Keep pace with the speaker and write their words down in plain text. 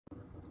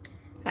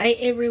Hi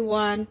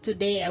everyone,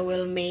 today I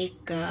will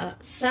make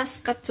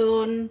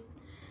Saskatoon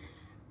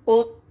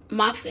oat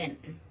muffin.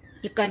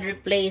 You can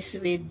replace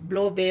with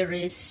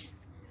blueberries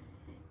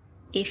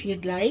if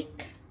you'd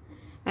like.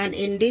 And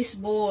in this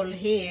bowl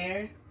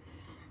here,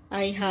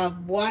 I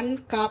have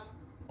 1 cup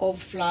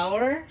of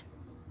flour,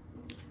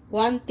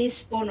 1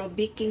 teaspoon of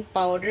baking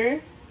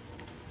powder,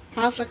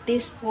 half a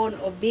teaspoon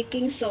of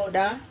baking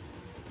soda,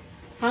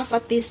 half a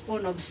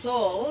teaspoon of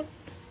salt,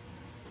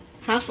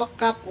 half a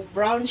cup of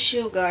brown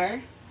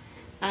sugar,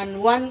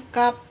 and 1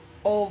 cup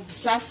of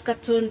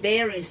Saskatoon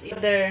berries. In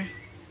the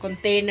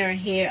container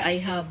here, I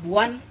have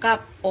 1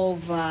 cup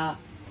of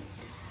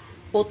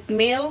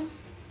oatmeal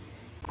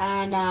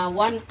and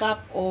 1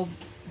 cup of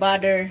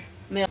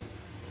buttermilk.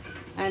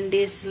 And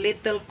this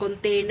little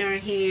container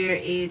here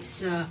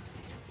is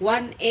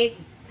 1 egg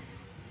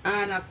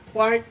and a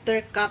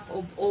 1/4 cup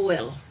of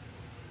oil.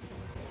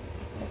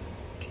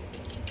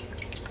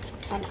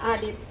 And add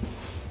it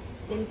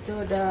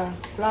into the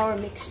flour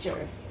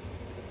mixture.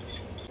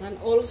 And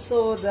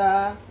also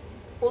the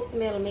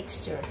oatmeal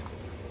mixture.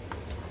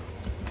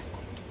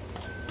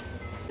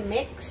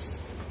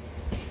 Mix.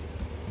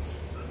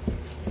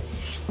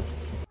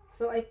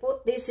 So I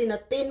put this in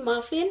a tin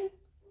muffin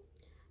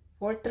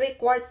for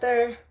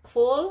 3/4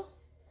 full,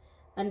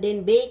 and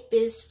then bake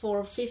this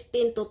for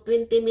 15 to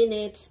 20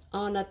 minutes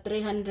on a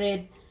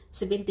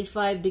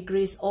 375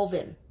 degrees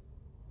oven.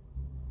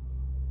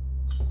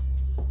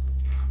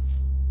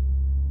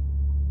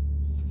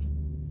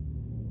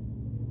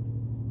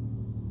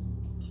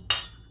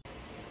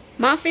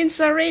 Muffins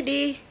are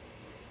ready.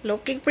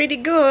 Looking pretty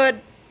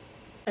good.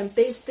 I'm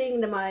tasting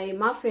my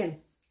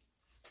muffin.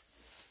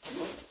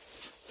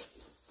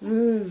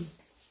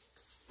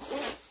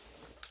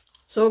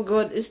 So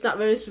good. It's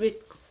not very sweet,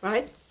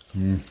 right?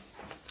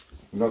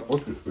 Not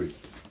ultra sweet.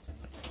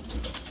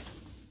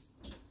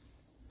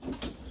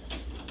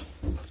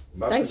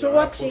 Thanks for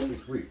watching.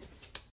 Sweet.